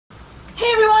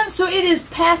So it is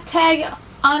Pathtag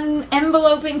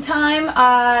enveloping time.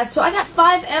 So I got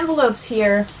 5 envelopes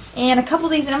here, and a couple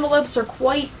of these envelopes are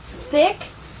quite thick.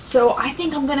 So I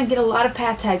think I'm going to get a lot of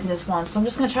Pathtags in this one. So I'm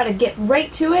just going to try to get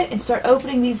right to it and start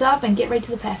opening these up and get right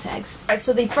to the Pathtags. Alright,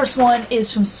 so the first one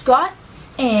is from Scott.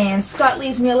 And Scott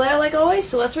leaves me a letter like always,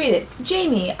 so let's read it.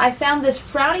 Jamie, I found this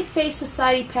Frowny Face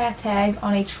Society Pathtag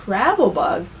on a travel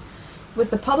bug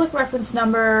with the public reference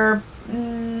number...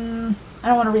 I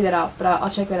don't want to read that out, but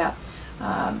I'll check that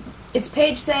out. Its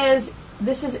page says,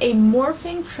 this is a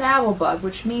morphing travel bug,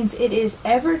 which means it is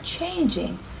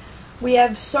ever-changing. We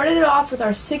have started it off with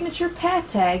our signature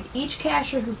Pathtag. Each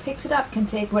cashier who picks it up can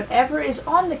take whatever is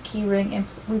on the keyring and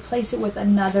replace it with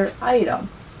another item.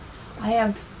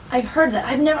 I've heard that.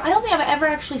 I don't think I've ever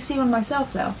actually seen one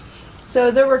myself, though. So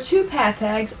there were 2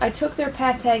 Pathtags. I took their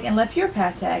Pathtag and left your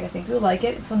Pathtag. I think you'll like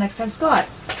it. Until next time, Scott.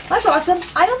 That's awesome.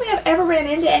 I don't think I've ever ran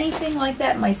into anything like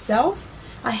that myself.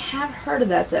 I have heard of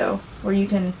that, though, where you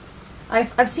can...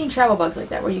 I've seen travel bugs like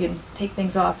that, where you can take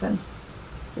things off and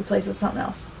replace it with something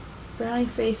else. Frowny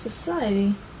Face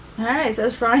Society. Alright, it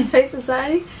says Frowny Face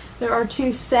Society. There are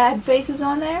 2 sad faces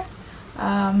on there.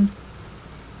 I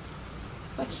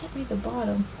can't read the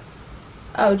bottom.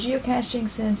 Oh, geocaching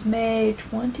since May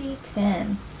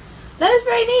 2010. That is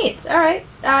very neat. Alright.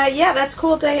 Yeah, that's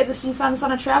cool that you found this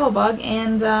on a travel bug.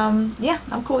 And, yeah,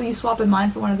 I'm cool with you swapping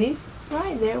mine for one of these.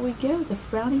 Alright, there we go. The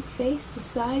Frowny Face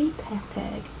Society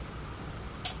Pathtag.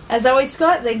 As always,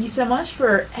 Scott, thank you so much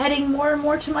for adding more and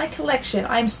more to my collection.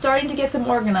 I'm starting to get them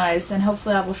organized, and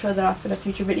hopefully I will show that off in a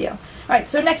future video. Alright,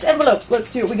 so next envelope. Let's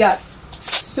see what we got.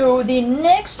 So the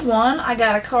next one, I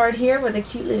got a card here with a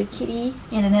cute little kitty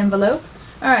in an envelope.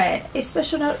 Alright, a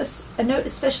special note, a note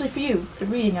especially for you. The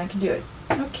reading, I can do it.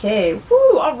 Okay,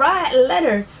 woo, alright, a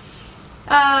letter.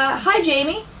 Hi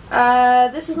Jamie,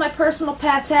 this is my personal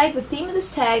Pathtag. The theme of this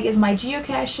tag is my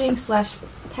geocaching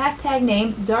 / Pathtag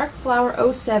name,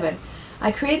 Darkflower07.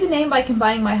 I created the name by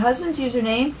combining my husband's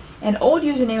username, an old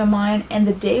username of mine, and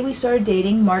the day we started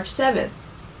dating, March 7th.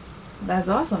 That's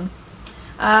awesome.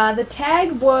 The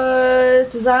tag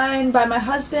was designed by my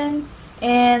husband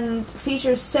and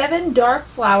features 7 dark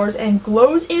flowers and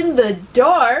glows in the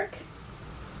dark.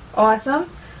 Awesome.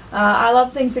 I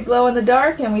love things that glow in the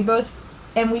dark, and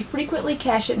we frequently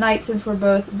cache at night since we're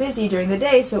both busy during the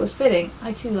day, so it was fitting.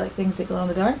 I too like things that glow in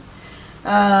the dark.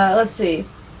 Let's see.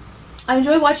 I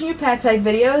enjoy watching your Pathtag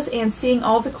videos and seeing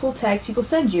all the cool tags people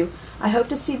send you. I hope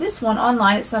to see this one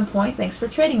online at some point. Thanks for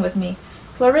trading with me.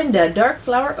 Florinda,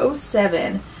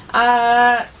 Darkflower07.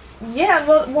 Yeah,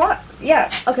 well, what?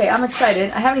 Yeah, okay, I'm excited.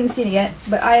 I haven't even seen it yet,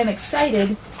 but I am excited.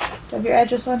 Do I have your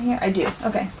address on here? I do.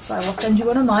 Okay, so I will send you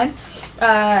one of mine.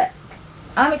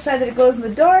 I'm excited that it glows in the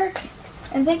dark,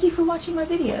 and thank you for watching my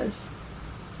videos.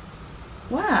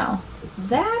 Wow,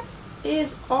 that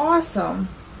is awesome.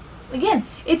 Again,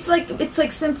 it's like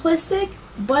simplistic,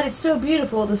 but it's so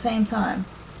beautiful at the same time.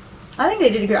 I think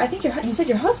they did a great. I think you said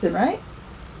your husband, right?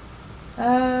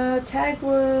 Tag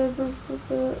was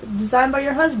designed by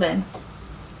your husband.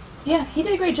 Yeah, he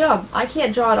did a great job. I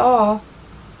can't draw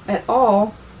at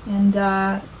all, and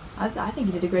I think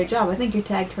you did a great job. I think your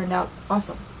tag turned out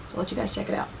awesome. I'll let you guys check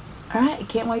it out. Alright, I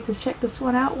can't wait to check this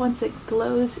one out once it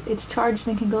glows, it's charged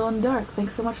and can glow in the dark.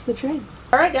 Thanks so much for the trade.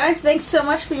 Alright guys, thanks so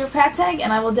much for your Pathtag,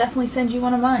 and I will definitely send you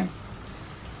one of mine.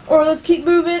 Or let's keep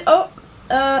moving. Oh,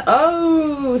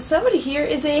 somebody here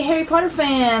is a Harry Potter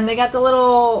fan. They got the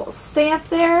little stamp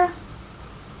there.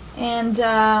 And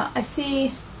I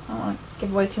see, I don't want to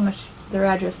give away too much their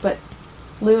address, but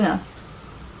Luna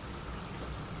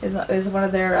is one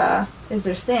of their, is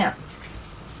their stamp.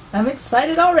 I'm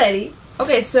excited already.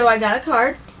 Okay, so I got a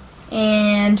card,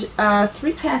 and 3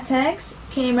 Pathtags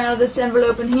came out of this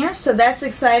envelope in here, so that's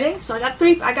exciting. So I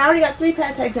already got 3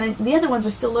 Pathtags, and the other ones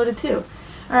are still loaded too.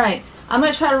 Alright, I'm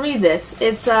going to try to read this.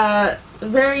 It's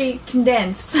very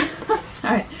condensed.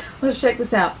 Alright, let's check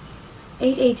this out.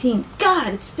 8/18.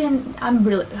 God, it's been, I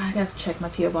gotta check my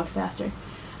P.O. box faster.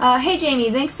 Hey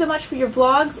Jamie, thanks so much for your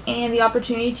vlogs and the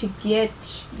opportunity to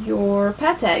get your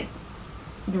Pathtag.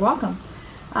 You're welcome.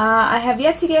 I have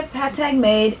yet to get Pathtag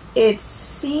made. It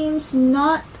seems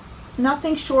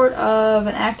nothing short of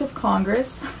an act of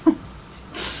Congress.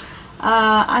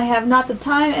 I have not the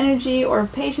time, energy, or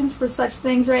patience for such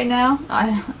things right now.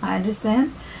 I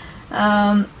understand.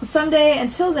 Someday,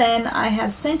 until then, I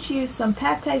have sent you some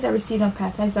Pathtags I received on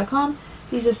pathtags.com.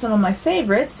 These are some of my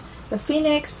favorites. The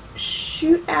Phoenix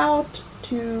Shootout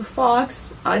to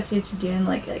Fox. I see what you're doing,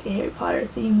 like a Harry Potter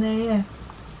theme there,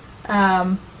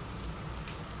 yeah.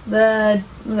 The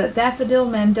Daffodil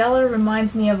Mandela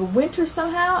reminds me of a winter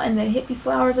somehow, and the hippie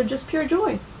flowers are just pure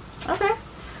joy. Okay.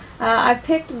 I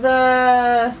picked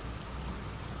the...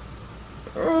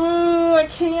 Oh, I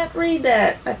can't read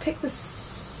that. I picked the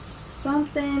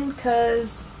something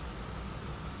because...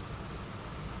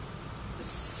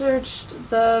 Searched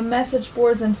the message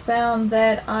boards and found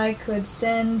that I could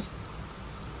send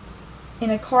in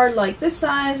a card like this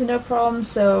size, no problem.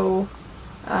 So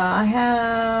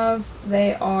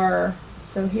they are,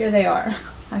 so here they are.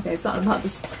 Okay, it's not about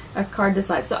this, a card this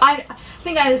size. So I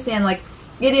think I understand, like,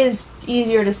 it is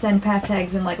easier to send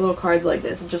pathtags in like little cards like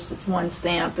this. It's one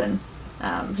stamp, and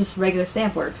just regular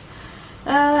stamp works.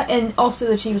 And also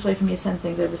the cheapest way for me to send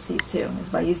things overseas too is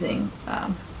by using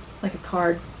like a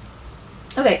card.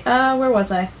 Okay, where was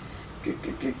I?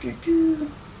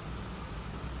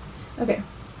 Okay.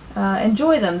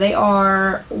 Enjoy them. They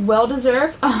are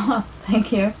well-deserved. Oh,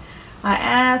 thank you.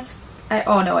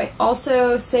 Oh, no, wait.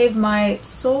 Also saved my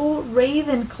Soul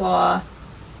Ravenclaw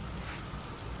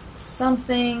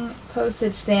something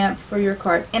postage stamp for your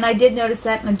card. And I did notice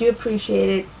that, and I do appreciate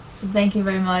it. So thank you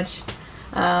very much.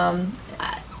 All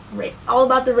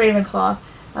about the Ravenclaw.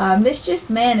 Mischief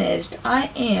Managed. I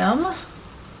am...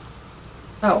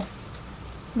 Oh.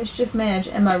 Mischief Managed.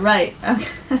 Am I right?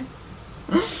 Okay.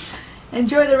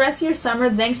 Enjoy the rest of your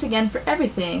summer. Thanks again for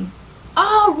everything.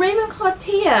 Oh, Ravenclaw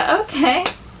Tia. Okay.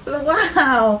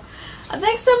 Wow.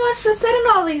 Thanks so much for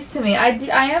sending all these to me. I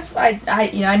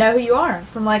know who you are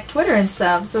from like Twitter and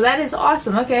stuff. So that is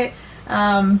awesome. Okay.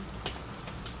 Can't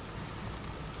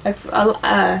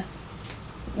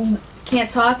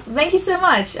talk. Thank you so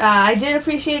much. I did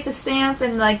appreciate the stamp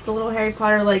and like the little Harry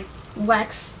Potter like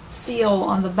wax seal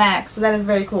on the back. So that is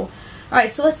very cool.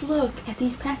 Alright, so let's look at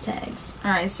these pathtags.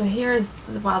 Alright, so here,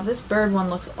 wow, this bird one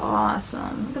looks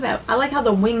awesome. Look at that. I like how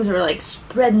the wings are like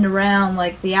spreading around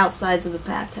like the outsides of the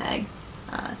pathtag.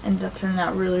 Ended up turning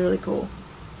out really, really cool.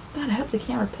 God, I hope the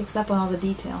camera picks up on all the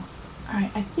detail.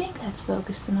 Alright, I think that's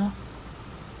focused enough.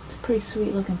 It's a pretty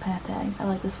sweet looking pathtag. I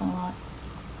like this one a lot.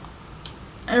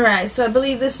 Alright, so I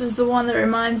believe this is the one that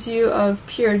reminds you of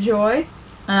Pure Joy.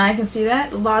 I can see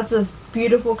that. Lots of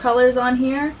beautiful colors on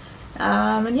here.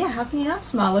 And yeah, how can you not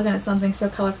smile looking at something so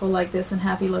colorful like this and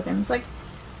happy looking? It's like,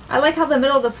 I like how the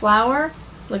middle of the flower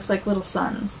looks like little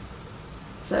suns.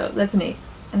 So that's neat.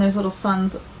 And there's little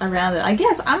suns around it. I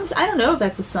guess, I don't know if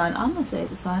that's a sun. I'm going to say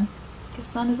it's a sun. Because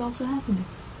sun is also happiness.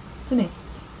 To me.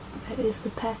 That is the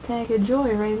pathtag of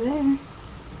joy right there.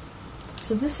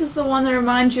 So this is the one that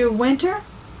reminds you of winter.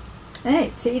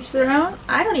 Hey, to each their own.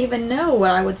 I don't even know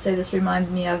what I would say this reminds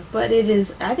me of, but it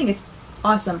is, I think it's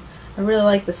awesome. I really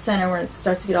like the center where it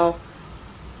starts to get all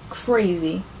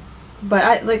crazy. But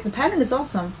I like the pattern is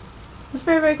awesome. It's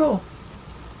very, very cool.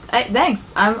 Thanks.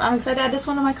 I'm excited to add this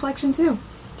one to my collection too.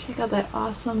 Check out that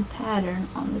awesome pattern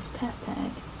on this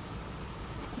pathtag.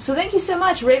 So thank you so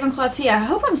much, Ravenclaw T. I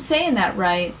hope I'm saying that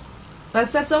right.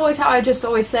 That's always how I just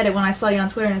always said it when I saw you on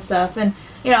Twitter and stuff. And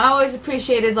you know, I always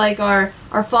appreciated like our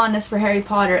fondness for Harry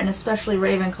Potter and especially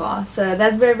Ravenclaw. So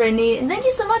that's very, very neat. And thank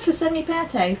you so much for sending me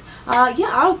pathtags.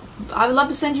 Yeah, I would love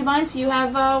to send you mine so you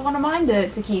have one of mine to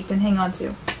keep and hang on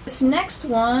to. This next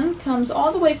one comes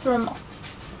all the way from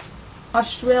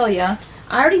Australia.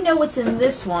 I already know what's in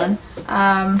this one.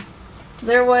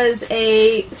 There was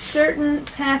a certain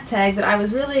pathtag that I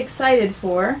was really excited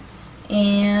for,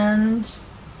 and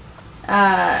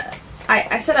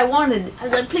I said I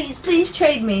was like, please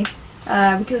trade me,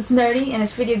 because it's nerdy and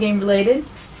it's video game related,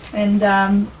 and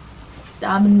I'm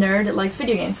a nerd that likes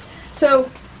video games.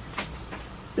 So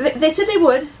they said they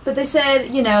would, but they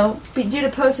said, you know, due to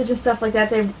postage and stuff like that,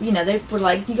 they were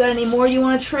like, you got any more you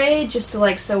want to trade, just to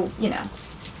like, so, you know,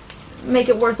 make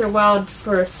it worth their while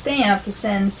for a stamp to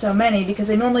send so many, because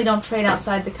they normally don't trade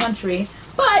outside the country.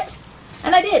 But,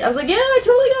 and I did. I was like, yeah, I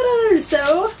totally got others.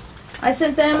 So I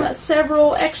sent them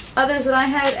several others that I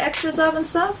had extras of and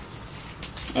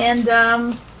stuff. And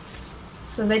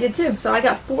so they did too. So I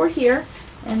got 4 here,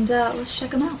 and let's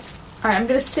check them out. Alright, I'm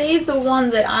going to save the one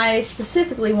that I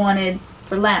specifically wanted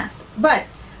for last. But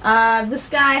this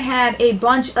guy had a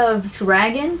bunch of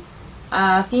dragon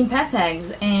themed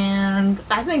pathtags, and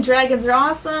I think dragons are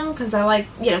awesome because I like,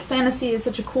 you know, fantasy is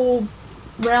such a cool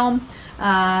realm. So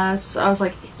I was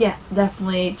like, yeah,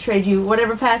 definitely trade you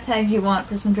whatever pathtags you want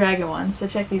for some dragon ones. So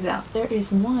check these out. There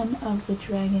is one of the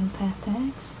dragon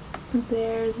pathtags.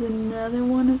 There's another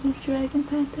one of his dragon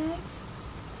pathtags.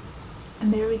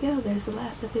 And there we go. There's the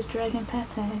last of his dragon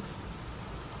pathtags.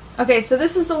 Okay, so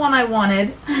this is the one I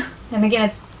wanted. And again,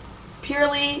 it's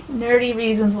purely nerdy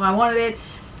reasons why I wanted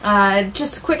it.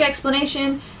 Just a quick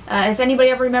explanation. If anybody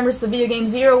ever remembers the video game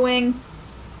Zero Wing,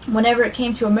 whenever it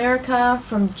came to America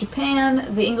from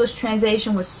Japan, the English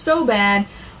translation was so bad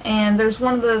and there's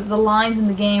one of the lines in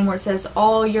the game where it says,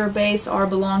 "All your base are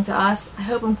belong to us." I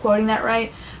hope I'm quoting that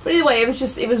right. But either way, it was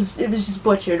just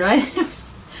butchered, right? It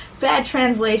was bad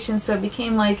translation, so it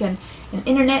became like an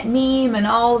internet meme and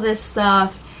all this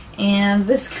stuff. And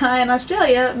this guy in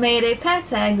Australia made a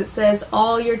Pathtag that says,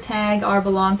 "All your tag are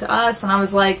belong to us," and I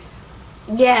was like,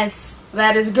 yes,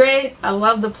 that is great. I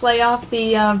love the play off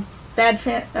the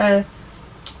bad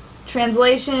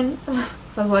translation.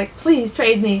 So I was like, please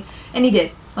trade me, and he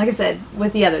did. Like I said,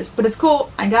 with the others, but it's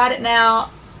cool. I got it now.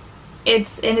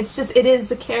 It is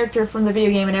the character from the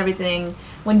video game and everything.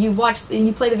 When you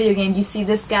play the video game, you see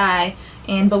this guy,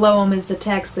 and below him is the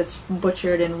text that's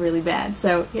butchered and really bad.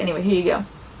 So anyway, here you go.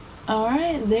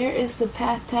 Alright, there is the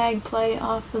Pathtag play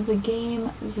off of the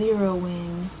game Zero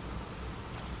Wing.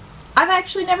 I've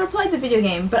actually never played the video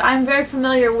game, but I'm very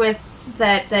familiar with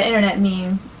that internet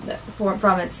meme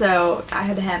from it, so I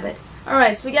had to have it.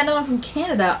 Alright, so we got another one from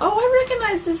Canada. Oh, I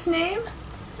recognize this name.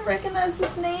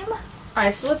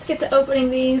 Alright, so let's get to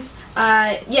opening these.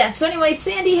 Yeah, so anyway,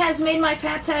 Sandy has made my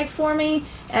Pathtag for me.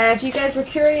 If you guys were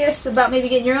curious about maybe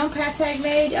getting your own Pathtag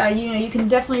made, you can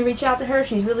definitely reach out to her.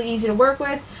 She's really easy to work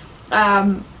with.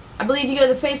 I believe you go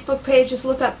to the Facebook page, just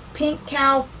look up Pink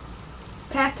Cow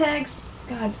Pathtags.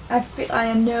 God,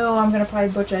 I know I'm going to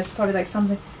probably butcher it. It's probably like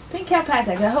something. Pink Cow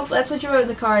Pathtags. I hope that's what you wrote in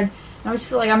the card. I always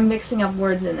feel like I'm mixing up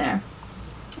words in there.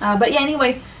 But yeah,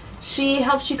 anyway, she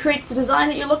helps you create the design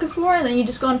that you're looking for, and then you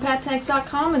just go on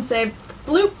pathtags.com and say,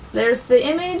 bloop, there's the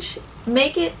image,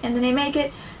 make it, and then they make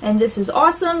it. And this is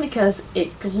awesome because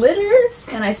it glitters,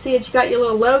 and I see it, you got your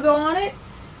little logo on it.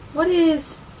 What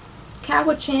is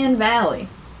Cowichan Valley?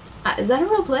 Is that a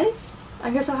real place?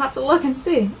 I guess I'll have to look and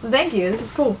see. Thank you, this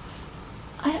is cool.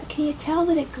 Can you tell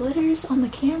that it glitters on the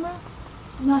camera?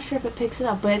 I'm not sure if it picks it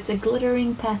up, but it's a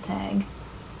glittering Pathtag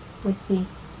with the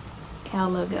cow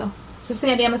logo. So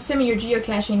Sandy, I'm assuming your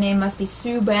geocaching name must be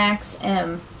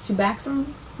Subaxm. Subaxm?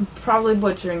 I'm probably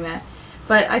butchering that.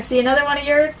 But I see another one of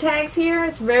your tags here.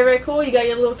 It's very, very cool. You got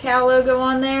your little cow logo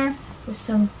on there with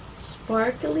some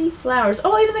sparkly flowers.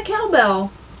 Oh, even the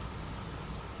cowbell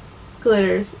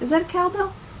glitters. Is that a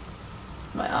cowbell?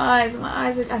 My eyes are,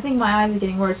 I think my eyes are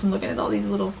getting worse from looking at all these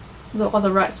all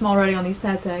the small writing on these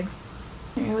Pathtags.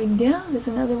 There we go. There's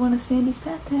another one of Sandy's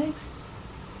Pathtags.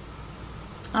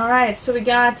 Alright, so we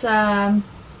got,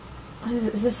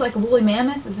 is this like a woolly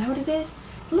mammoth? Is that what it is?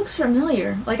 It looks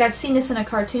familiar. Like I've seen this in a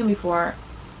cartoon before,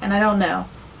 and I don't know.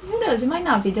 Who knows? It might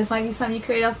not be. Just might be something you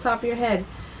create off the top of your head.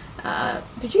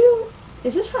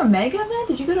 Is this from Omega, man?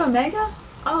 Did you go to Omega?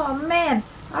 Oh, man.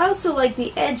 I also like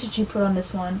the edge that you put on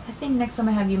this one. I think next time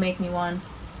I have you make me one,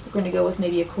 we're going to go with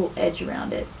maybe a cool edge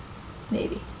around it.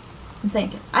 Maybe. I'm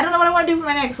thinking. I don't know what I want to do for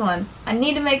my next one. I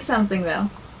need to make something, though.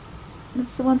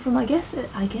 That's the one from, I guess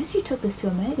you took this to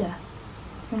Omega.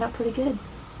 Turned out pretty good.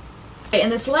 Okay,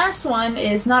 and this last one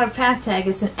is not a Pathtag,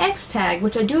 it's an X tag,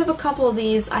 which I do have a couple of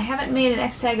these. I haven't made an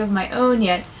X tag of my own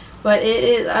yet, but it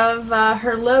is of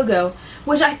her logo.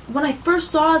 Which when I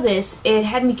first saw this, it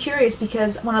had me curious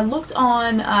because when I looked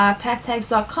on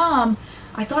pathtags.com,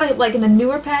 I thought like in the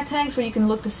newer Pathtags where you can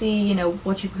look to see, you know,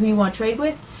 who you want to trade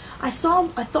with. I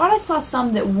thought I saw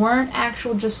some that weren't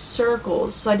actual just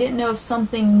circles, so I didn't know if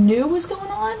something new was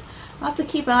going on. I'll have to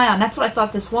keep an eye on. That's what I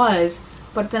thought this was,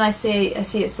 but then I see it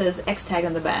says X tag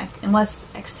on the back. Unless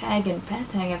X tag and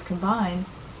Pathtag have combined,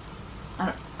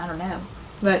 I don't know.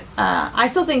 But I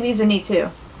still think these are neat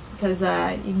too, because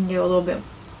you can get a little bit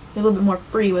more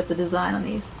free with the design on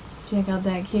these. Check out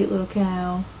that cute little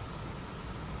cow.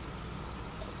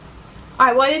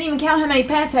 Alright, well I didn't even count how many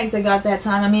Pathtags I got that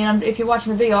time. I mean, if you're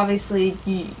watching the video, obviously,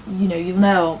 you'll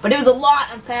know. But it was a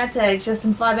lot of Pathtags just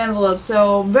in 5 envelopes,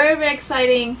 so very, very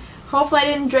exciting. Hopefully I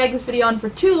didn't drag this video on for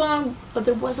too long, but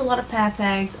there was a lot of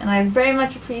Pathtags, and I very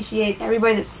much appreciate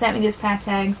everybody that sent me these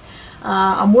Pathtags.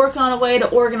 I'm working on a way to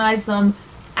organize them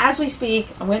as we speak.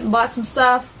 I went and bought some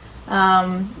stuff,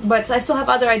 but I still have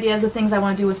other ideas of things I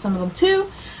want to do with some of them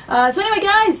too. So anyway,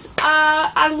 guys,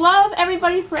 I love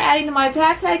everybody for adding to my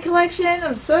Pathtag collection.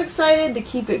 I'm so excited to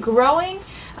keep it growing.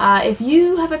 If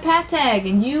you have a Pathtag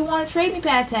and you want to trade me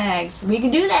Pathtags, we can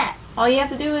do that. All you have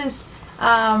to do is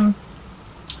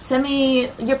send me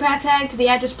your Pathtag to the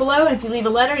address below, and if you leave a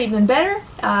letter, even better.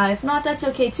 If not, that's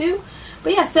okay too.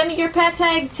 But yeah, send me your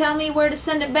Pathtag, tell me where to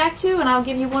send it back to, and I'll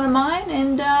give you one of mine,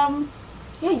 and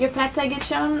yeah, your Pathtag gets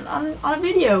shown on a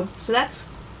video. So that's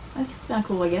kind of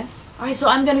cool, I guess. Alright, so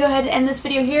I'm going to go ahead and end this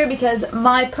video here because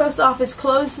my post office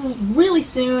closes really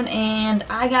soon, and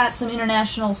I got some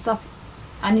international stuff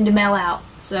I need to mail out.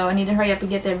 so I need to hurry up and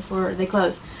get there before they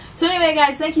close. So anyway,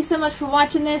 guys, thank you so much for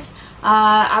watching this.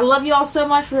 I love you all so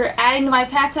much for adding to my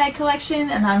Pathtag collection,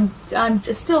 and I'm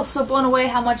just still so blown away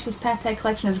how much this Pathtag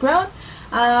collection has grown.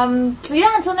 So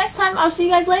yeah, until next time, I'll see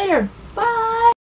you guys later. Bye!